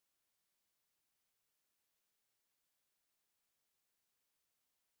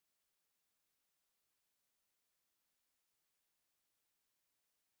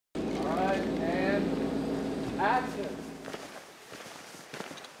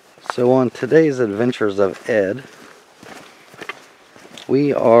So on today's Adventures of Ed,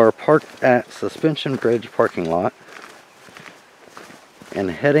 we are parked at Suspension Bridge parking lot and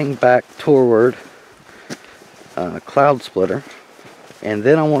heading back toward Cloud Splitter. And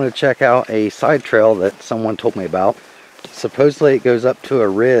then I want to check out a side trail that someone told me about. Supposedly it goes up to a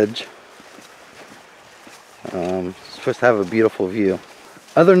ridge. It's supposed to have a beautiful view.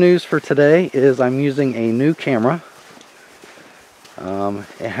 Other news for today is I'm using a new camera.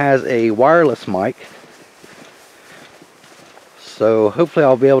 It has a wireless mic, so hopefully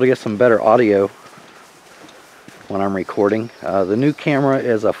I'll be able to get some better audio when I'm recording. The new camera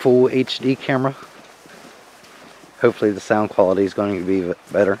is a full HD camera. Hopefully the sound quality is going to be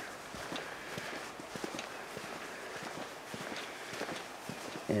better.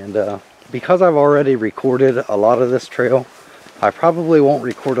 And because I've already recorded a lot of this trail, I probably won't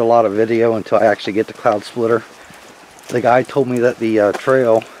record a lot of video until I actually get to Cloud Splitter. The guy told me that the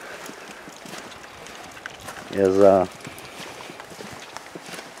trail is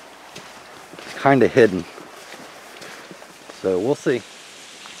kind of hidden, so we'll see.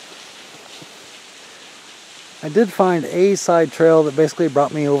 I did find a side trail that basically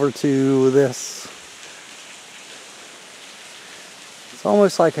brought me over to this. It's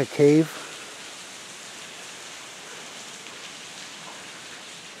almost like a cave.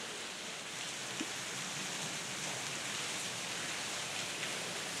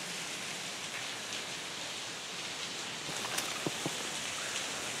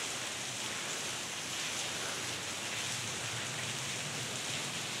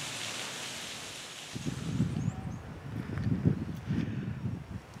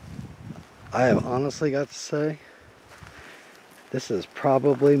 I have honestly got to say, this is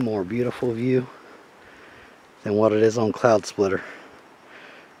probably more beautiful view than what it is on Cloud Splitter.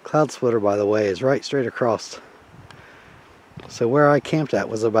 Cloud Splitter, by the way, is right straight across. So where I camped at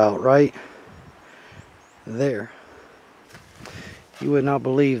was about right there. You would not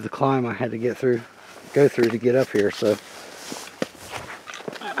believe the climb I had to go through to get up here. So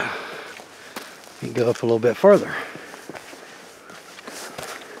you can go up a little bit further.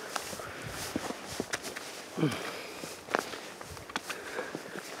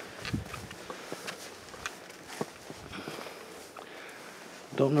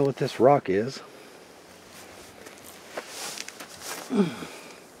 Don't know what this rock is. And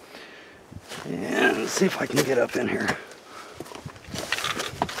let's see if I can get up in here.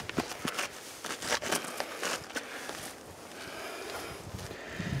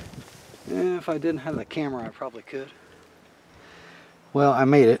 If I didn't have the camera, I probably could. Well, I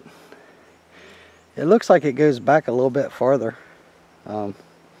made it. It looks like it goes back a little bit farther. I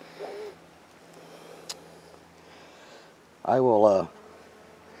will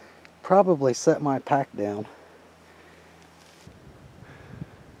probably set my pack down.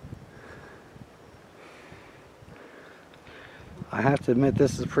 I have to admit,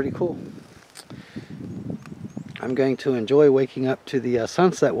 this is pretty cool. I'm going to enjoy waking up to the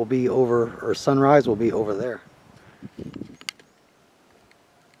sunset will be over, or sunrise will be over there.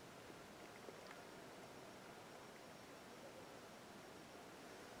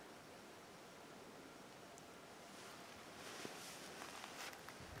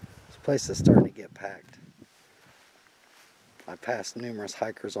 This place is starting to get packed. I passed numerous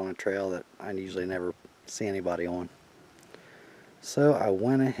hikers on a trail that I usually never see anybody on. So I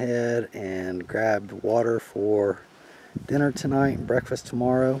went ahead and grabbed water for dinner tonight and breakfast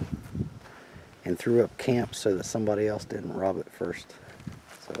tomorrow, and threw up camp so that somebody else didn't rob it first.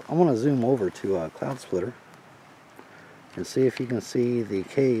 So I'm going to zoom over to Cloud Splitter and see if you can see the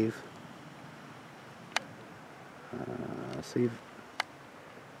cave. See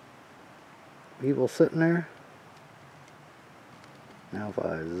people sitting there. Now if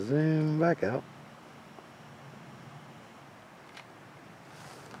I zoom back out,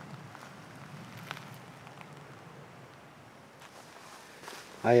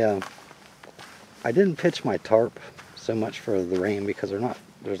 I didn't pitch my tarp so much for the rain because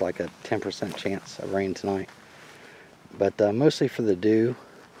there's like a 10% chance of rain tonight, but mostly for the dew.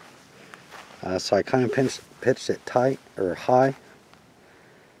 So I kind of pitched it tight or high.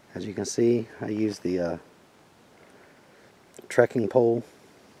 As you can see, I used the trekking pole.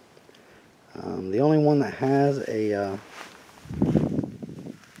 The only one that has a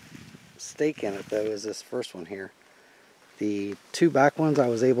stake in it though is this first one here. The two back ones I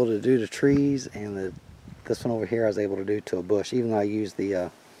was able to do to trees, and this one over here I was able to do to a bush, even though I used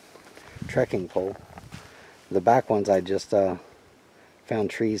the trekking pole. The back ones I just found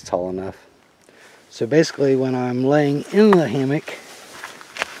trees tall enough. So basically when I'm laying in the hammock,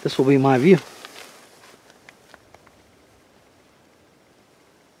 this will be my view.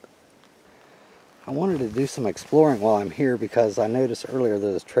 I wanted to do some exploring while I'm here because I noticed earlier that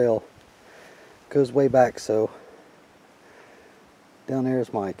this trail goes way back. So down there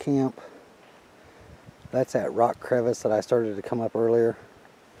is my camp. That's that rock crevice that I started to come up earlier.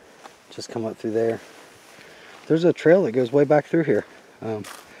 Just come up through there. There's a trail that goes way back through here.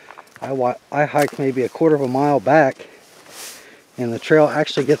 I hiked maybe a quarter of a mile back, and the trail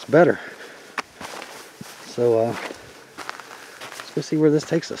actually gets better. So let's go see where this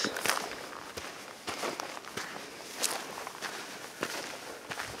takes us.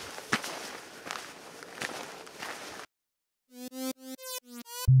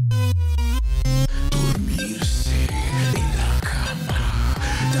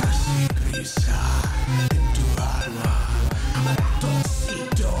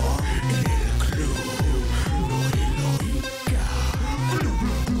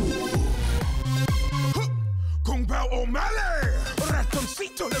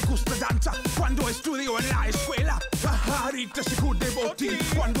 Le gusta danza quando estudio en la escuela. Pajarita se cubre botín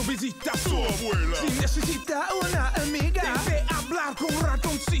cuando visita a su abuela. Si necesita una amiga, debe hablar con un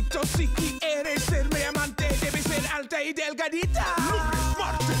ratoncito. Si quieres ser mi amante, debe ser alta y delgadita. Lunes,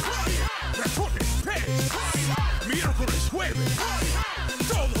 martes, ratones, pez. Miércoles, jueves,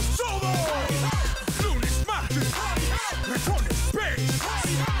 todo. Lunes, martes, ratones, pez.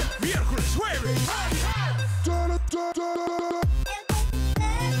 Miércoles, jueves.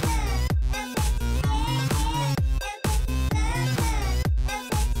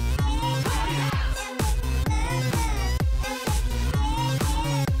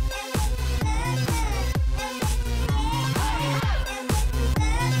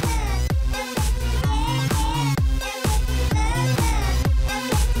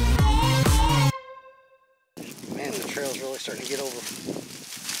 Man, the trail's really starting to get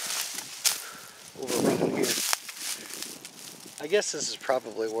overrun here. I guess this is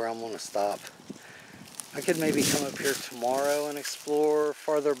probably where I'm going to stop. I could maybe come up here tomorrow and explore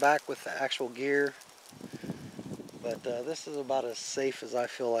farther back with the actual gear. But this is about as safe as I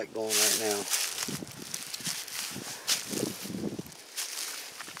feel like going right now.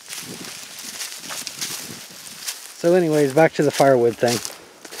 So anyways, back to the firewood thing.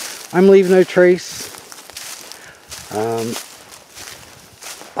 I'm leaving no trace.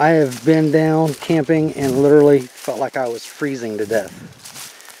 I have been down camping and literally felt like I was freezing to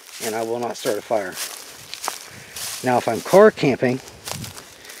death, and I will not start a fire. Now if I'm car camping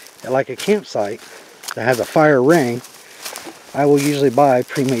at like a campsite that has a fire ring, I will usually buy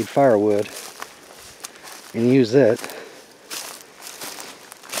pre-made firewood and use it.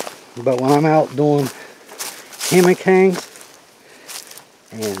 But when I'm out doing hammock hangs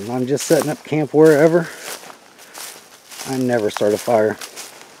and I'm just setting up camp wherever, I never start a fire.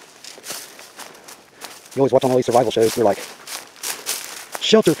 You always watch on all these survival shows, they're like,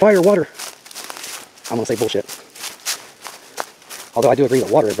 shelter, fire, water. I'm going to say bullshit. Although I do agree that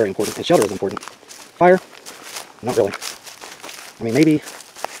water is very important and shelter is important. Fire, not really. I mean, maybe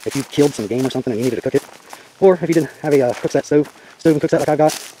if you killed some game or something and you needed to cook it, or if you didn't have a cook set stove and cook set like I've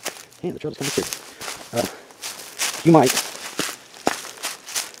got. Man, the trail just comes through. You might.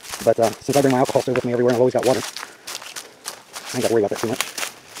 But since I bring my alcohol stove with me everywhere and I've always got water, I ain't got to worry about that too much.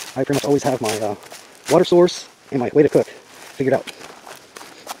 I pretty much always have my water source and my way to cook figured out.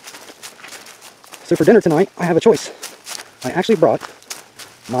 So for dinner tonight, I have a choice. I actually brought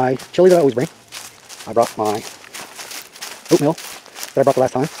my chili that I always bring. I brought my oatmeal that I brought the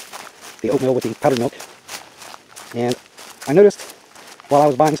last time. The oatmeal with the powdered milk. And I noticed while I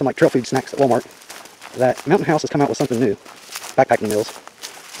was buying some like trail food snacks at Walmart that Mountain House has come out with something new. Backpacking meals.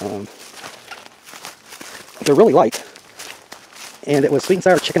 They're really light. And it was sweet and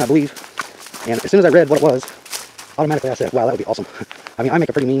sour chicken, I believe. And as soon as I read what it was, automatically I said, wow, that would be awesome. I mean, I make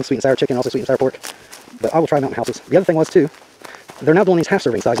a pretty mean sweet and sour chicken, also sweet and sour pork. But I will try Mountain House's. The other thing was, too, they're now doing these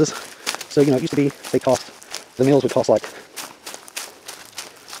half-serving sizes. So, you know, it used to be, the meals would cost like,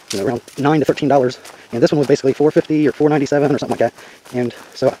 you know, around $9 to $13. And this one was basically $4.50 or $4.97 or something like that. And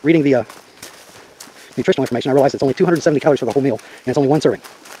so, reading the nutritional information, I realized it's only 270 calories for the whole meal, and it's only one serving.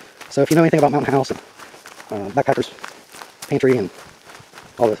 So, if you know anything about Mountain House and Backpackers Pantry and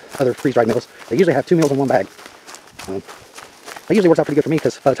all the other freeze-dried meals, they usually have 2 meals in one bag. That usually works out pretty good for me,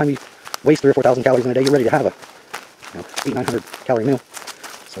 because by the time you waste 3,000 or 4,000 calories in a day, you're ready to have a 800-900 calorie meal.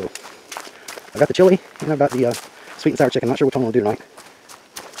 So I've got the chili and I've got the sweet and sour chicken. Not sure which one I'll do tonight.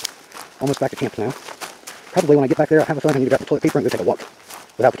 Almost back to camp now. Probably when I get back there, I have a feeling I need to grab the toilet paper and go take a walk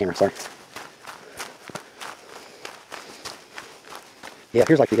without the camera. Sorry. Yeah,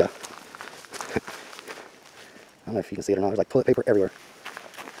 here's like the I don't know if you can see it or not. There's like toilet paper everywhere.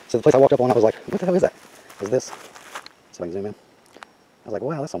 So the place I walked up on, I was like, what the hell is that? Is this? So I can zoom in. I was like,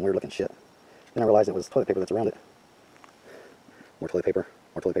 wow, that's some weird looking shit. Then I realized it was toilet paper that's around it. More toilet paper,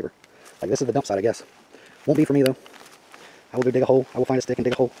 more toilet paper. Like, this is the dump side, I guess. Won't be for me, though. I will go dig a hole. I will find a stick and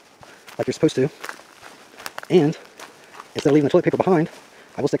dig a hole like you're supposed to. And instead of leaving the toilet paper behind,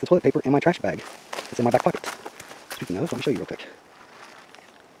 I will stick the toilet paper in my trash bag. It's in my back pocket. Speaking of, let me show you real quick.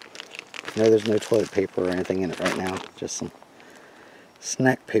 No, there's no toilet paper or anything in it right now. Just some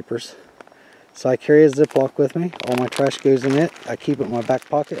snack papers. So I carry a Ziploc with me. All my trash goes in it. I keep it in my back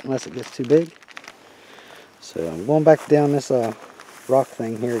pocket unless it gets too big. So I'm going back down this rock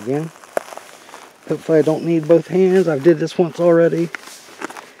thing here again. Hopefully I don't need both hands. I've did this once already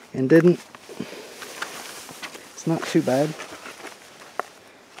and didn't. It's not too bad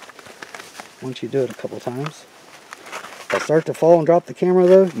once you do it a couple times. If I start to fall and drop the camera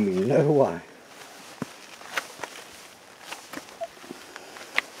though, you know why.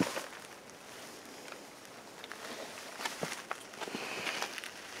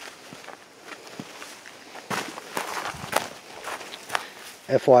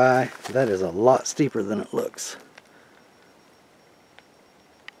 FYI, that is a lot steeper than it looks.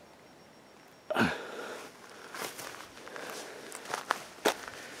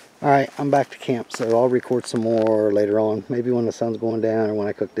 Alright, I'm back to camp, so I'll record some more later on. Maybe when the sun's going down or when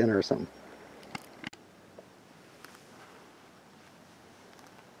I cook dinner or something.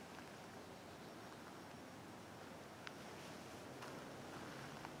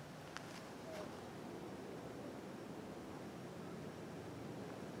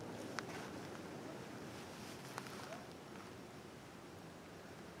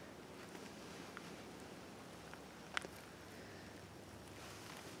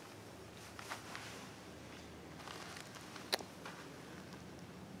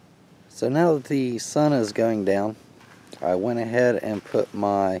 So now that the sun is going down, I went ahead and put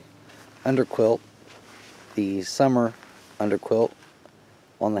my underquilt, the summer underquilt,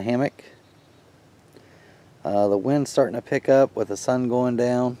 on the hammock. The wind's starting to pick up with the sun going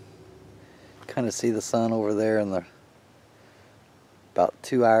down. Kind of see the sun over there in the about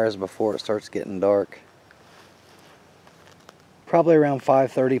 2 hours before it starts getting dark. Probably around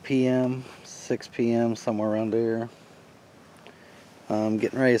 5:30 p.m., 6 p.m., somewhere around there. I'm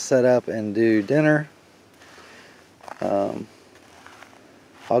getting ready to set up and do dinner. I'll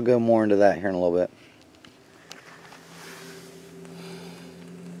go more into that here in a little bit.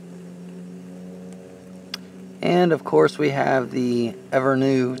 And of course we have the ever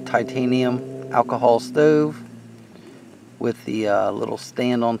new titanium alcohol stove with the little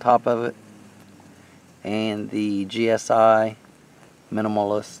stand on top of it, and the GSI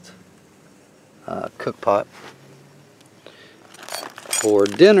minimalist cook pot. For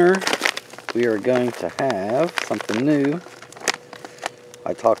dinner, we are going to have something new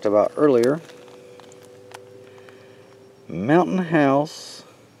I talked about earlier. Mountain House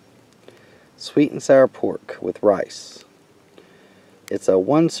sweet and sour pork with rice. It's a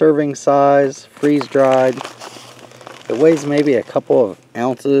 1 serving size, freeze dried. It weighs maybe a couple of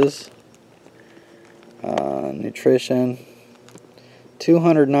ounces. Nutrition,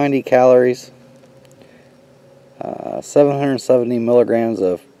 290 calories. 770 milligrams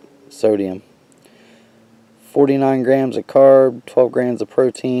of sodium, 49 grams of carb, 12 grams of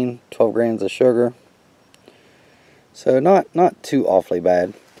protein, 12 grams of sugar. So not too awfully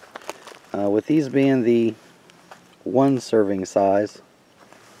bad. With these being the 1 serving size,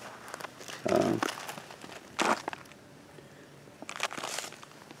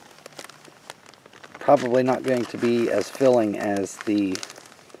 probably not going to be as filling as the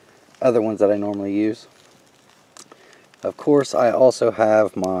other ones that I normally use. Of course, I also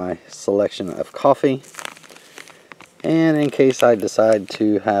have my selection of coffee, and in case I decide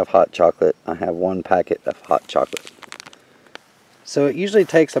to have hot chocolate, I have 1 packet of hot chocolate. So it usually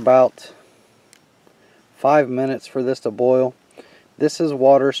takes about 5 minutes for this to boil. This is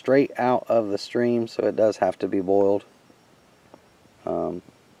water straight out of the stream, so it does have to be boiled.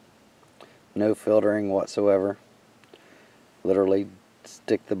 No filtering whatsoever. Literally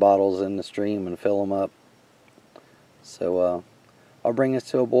stick the bottles in the stream and fill them up. So I'll bring this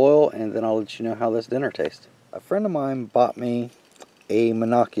to a boil, and then I'll let you know how this dinner tastes. A friend of mine bought me a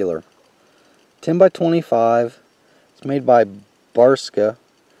monocular, 10 by 25. It's made by Barska.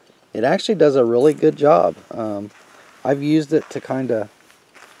 It actually does a really good job. I've used it to kind of,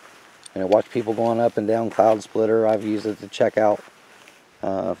 watch people going up and down Cloud Splitter. I've used it to check out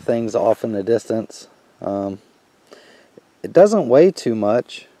things off in the distance. It doesn't weigh too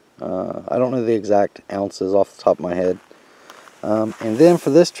much. I don't know the exact ounces off the top of my head. And then for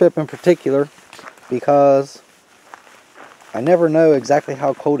this trip in particular, because I never know exactly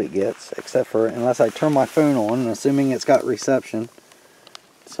how cold it gets, except for unless I turn my phone on, assuming it's got reception.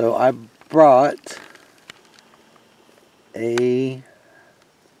 So I brought a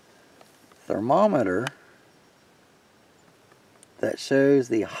thermometer that shows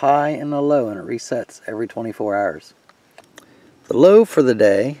the high and the low, and it resets every 24 hours. The low for the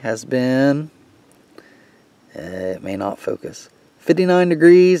day has been, it may not focus, 59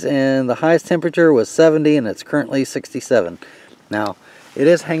 degrees, and the highest temperature was 70, and it's currently 67. Now, it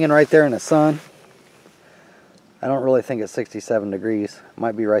is hanging right there in the sun. I don't really think it's 67 degrees. It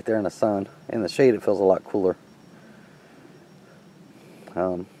might be right there in the sun. In the shade, it feels a lot cooler.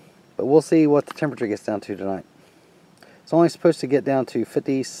 But we'll see what the temperature gets down to tonight. It's only supposed to get down to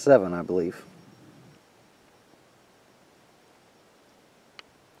 57, I believe.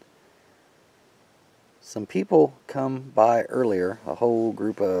 Some people come by earlier, a whole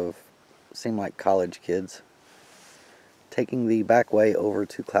group of, seem like college kids, taking the back way over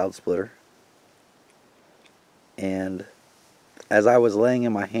to Cloud Splitter. And as I was laying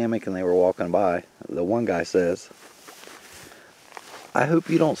in my hammock and they were walking by, the one guy says, "I hope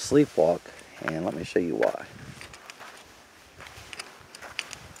you don't sleepwalk," and let me show you why.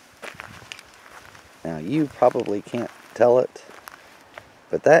 Now, you probably can't tell it,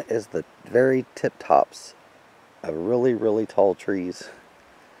 but that is the very tip tops of really, really tall trees.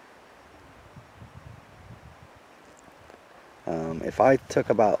 If I took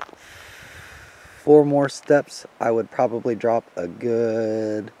about 4 more steps, I would probably drop a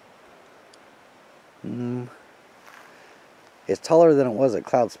good... it's taller than it was at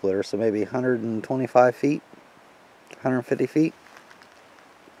Cloud Splitter, so maybe 125 feet, 150 feet.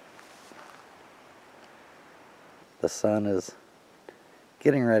 The sun is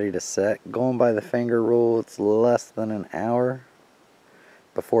getting ready to set. Going by the finger rule, it's less than an hour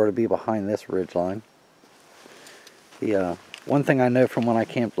before it'll be behind this ridge line. The one thing I know from when I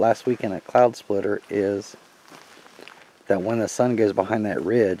camped last weekend at Cloud Splitter is that when the sun goes behind that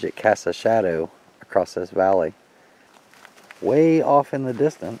ridge, it casts a shadow across this valley. Way off in the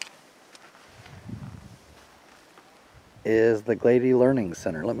distance is the Glady Learning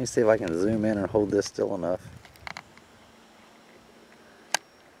Center. Let me see if I can zoom in and hold this still enough.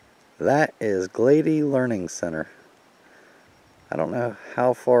 That is Glady Learning Center. I don't know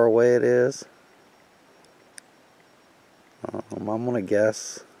how far away it is. I'm going to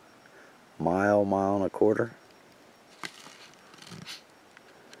guess mile and a quarter.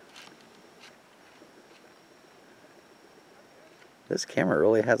 This camera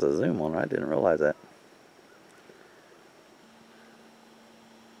really has a zoom on it. I didn't realize that.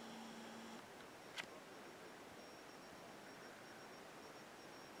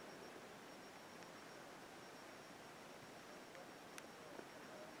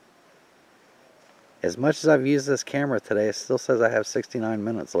 As much as I've used this camera today, it still says I have 69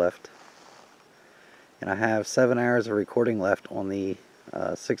 minutes left. And I have 7 hours of recording left on the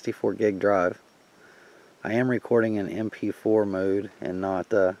 64 gig drive. I am recording in MP4 mode and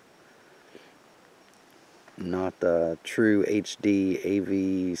not true HD,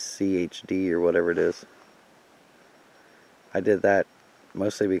 AVCHD or whatever it is. I did that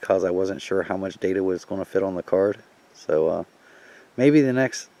mostly because I wasn't sure how much data was going to fit on the card. So maybe the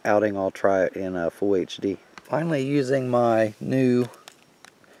next outing I'll try it in full HD. Finally, using my new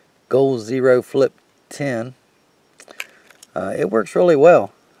Goal Zero Flip 10, it works really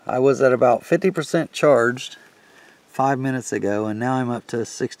well. I was at about 50% charged 5 minutes ago, and now I'm up to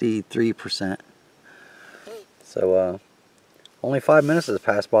 63%. So only 5 minutes has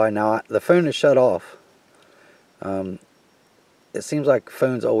passed by. Now the phone is shut off. It seems like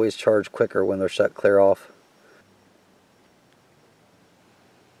phones always charge quicker when they're shut clear off.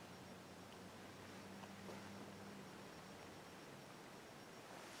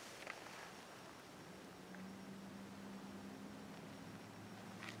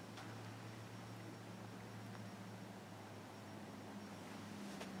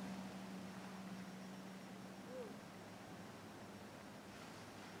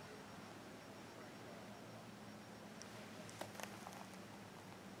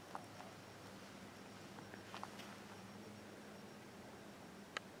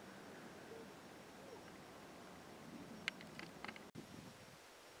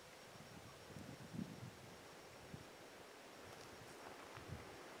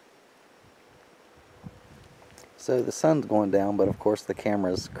 So the sun's going down, but of course the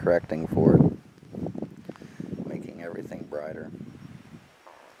camera's correcting for it, making everything brighter.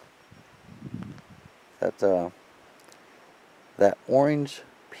 That orange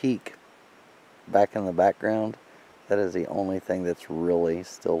peak back in the background, that is the only thing that's really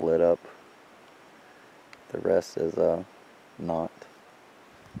still lit up. The rest is not.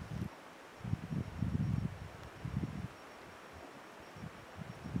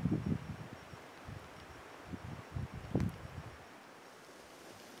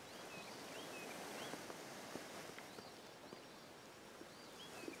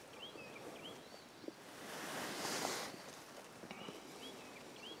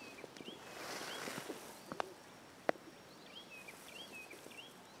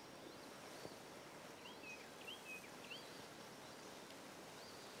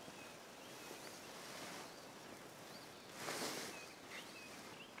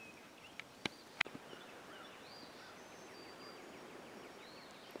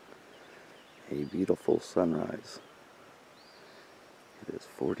 a beautiful sunrise. It is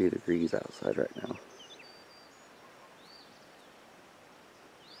 40 degrees outside right now.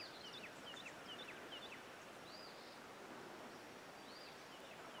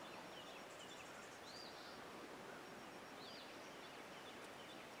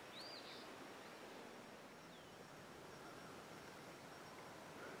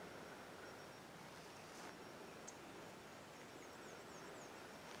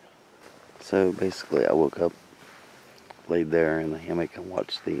 So basically I woke up, laid there in the hammock and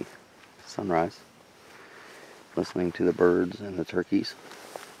watched the sunrise, listening to the birds and the turkeys.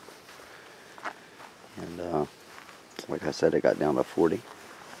 And like I said, it got down to 40.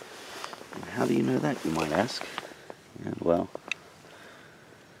 And how do you know that, you might ask? And well,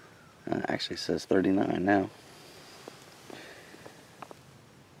 it actually says 39 now.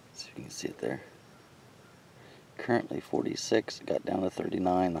 So you can see it there. Currently 46, it got down to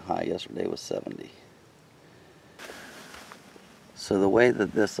 39. The high yesterday was 70. So the way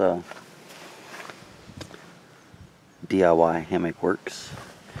that this DIY hammock works,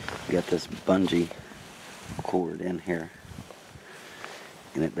 you got this bungee cord in here,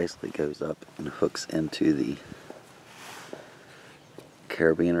 and it basically goes up and hooks into the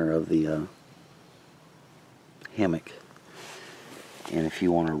carabiner of the hammock. And if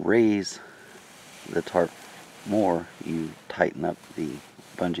you want to raise the tarp more, you tighten up the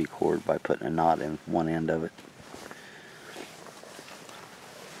bungee cord by putting a knot in one end of it.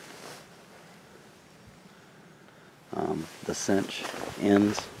 The cinch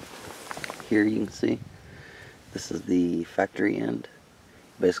ends here, you can see this is the factory end.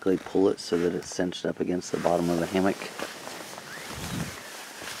 Basically pull it so that it's cinched up against the bottom of the hammock.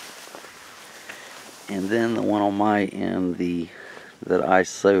 And then the one on my end, that I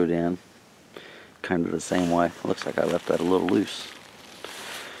sewed in, kind of the same way. Looks like I left that a little loose.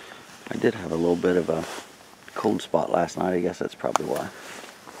 I did have a little bit of a cold spot last night. I guess that's probably why.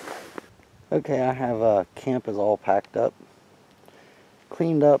 Okay, I have camp is all packed up,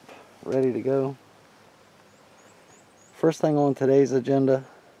 cleaned up, ready to go. First thing on today's agenda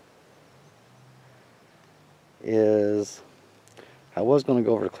is I was going to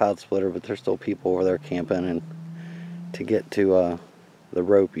go over to Cloud Splitter, but there's still people over there camping, and to get to the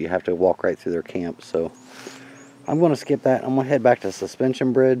rope you have to walk right through their camp, so I'm going to skip that. I'm going to head back to the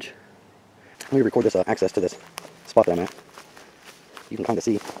suspension bridge. Let me record this access to this spot that I'm at. You can kind of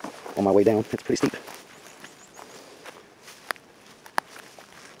see on my way down, it's pretty steep.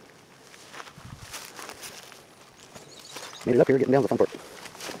 Made it up here, getting down to the front part.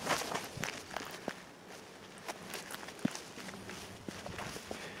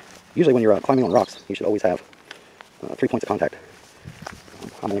 Usually when you're climbing on rocks, you should always have 3 points of contact.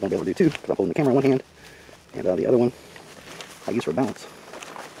 I'm only going to be able to do 2 because I'm holding the camera in one hand, and the other one I use for balance.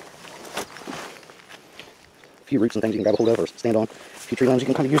 A few roots and things you can grab a hold of or stand on. A few tree limbs you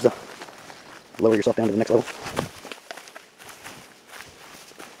can kind of use to lower yourself down to the next level.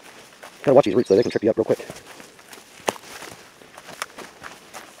 Gotta watch these roots though, they can trip you up real quick.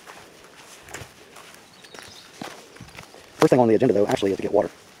 First thing on the agenda though actually is to get water.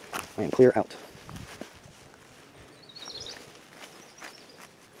 I am clear out.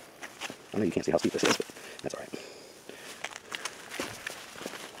 I know you can't see how steep this is, but that's alright.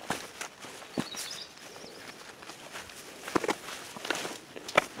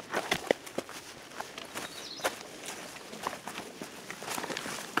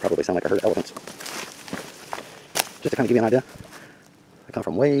 Probably sound like I heard elephants. Just to kind of give you an idea, I come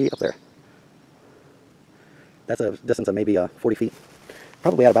from way up there. That's a distance of maybe 40 feet.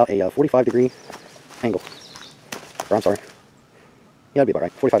 Probably at about a 45 degree angle. Or I'm sorry. Yeah, it'd be about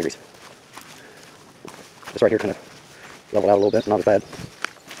right. 45 degrees. This right here kind of leveled out a little bit, not as bad.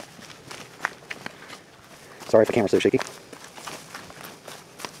 Sorry if the camera's so shaky.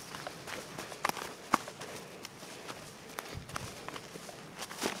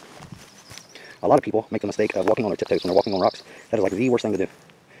 A lot of people make the mistake of walking on their tiptoes when they're walking on rocks. That is like the worst thing to do.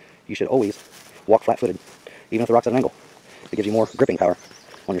 You should always walk flat-footed, even if the rock's at an angle. It gives you more gripping power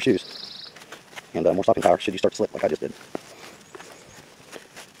on your shoes, and more stopping power should you start to slip like I just did.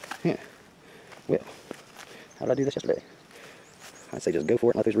 Yeah. Well, how did I do this yesterday? I'd say just go for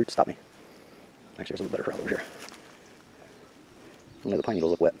it and let those roots stop me. Actually, there's a little better crowd over here. I know the pine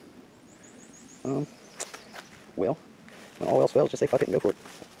needles look wet. Well, when all else fails, just say fuck it and go for it.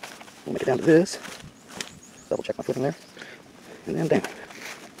 We'll make it down to this. Double check my footing there. And then down.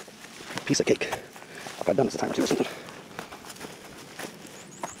 Piece of cake. I've got done this a time or two or something.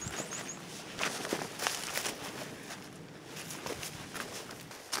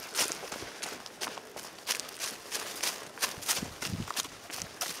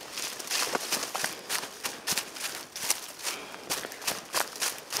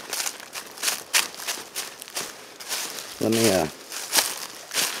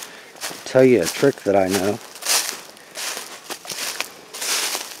 tell you a trick that I know.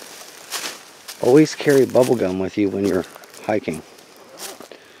 Always carry bubble gum with you when you're hiking.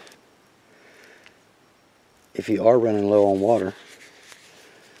 If you are running low on water,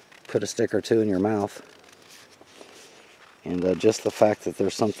 put a stick or two in your mouth. And just the fact that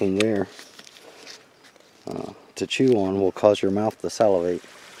there's something there to chew on will cause your mouth to salivate.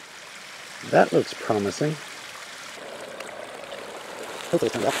 That looks promising. Hopefully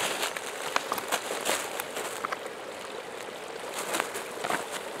it comes out.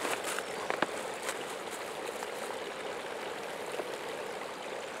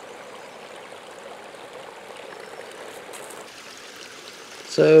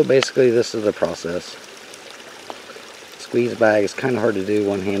 So basically this is the process. Squeeze bag is kind of hard to do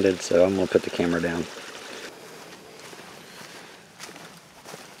one-handed, so I'm going to put the camera down.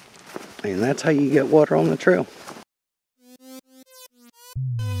 And that's how you get water on the trail.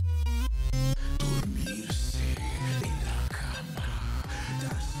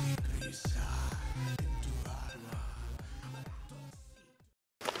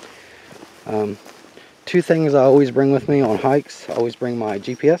 Two things I always bring with me on hikes. I always bring my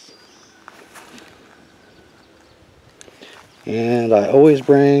GPS. And I always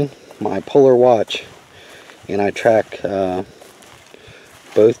bring my polar watch. And I track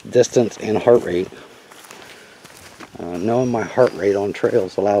both distance and heart rate. Knowing my heart rate on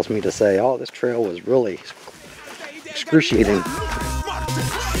trails allows me to say, oh, this trail was really excruciating.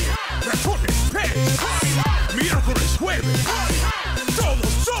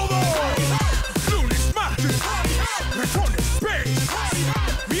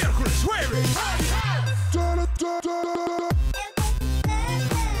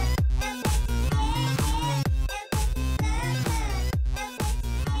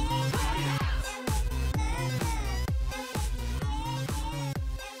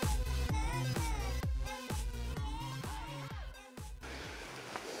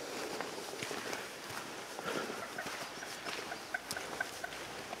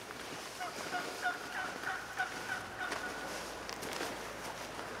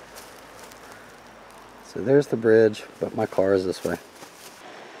 So there's the bridge, but my car is this way.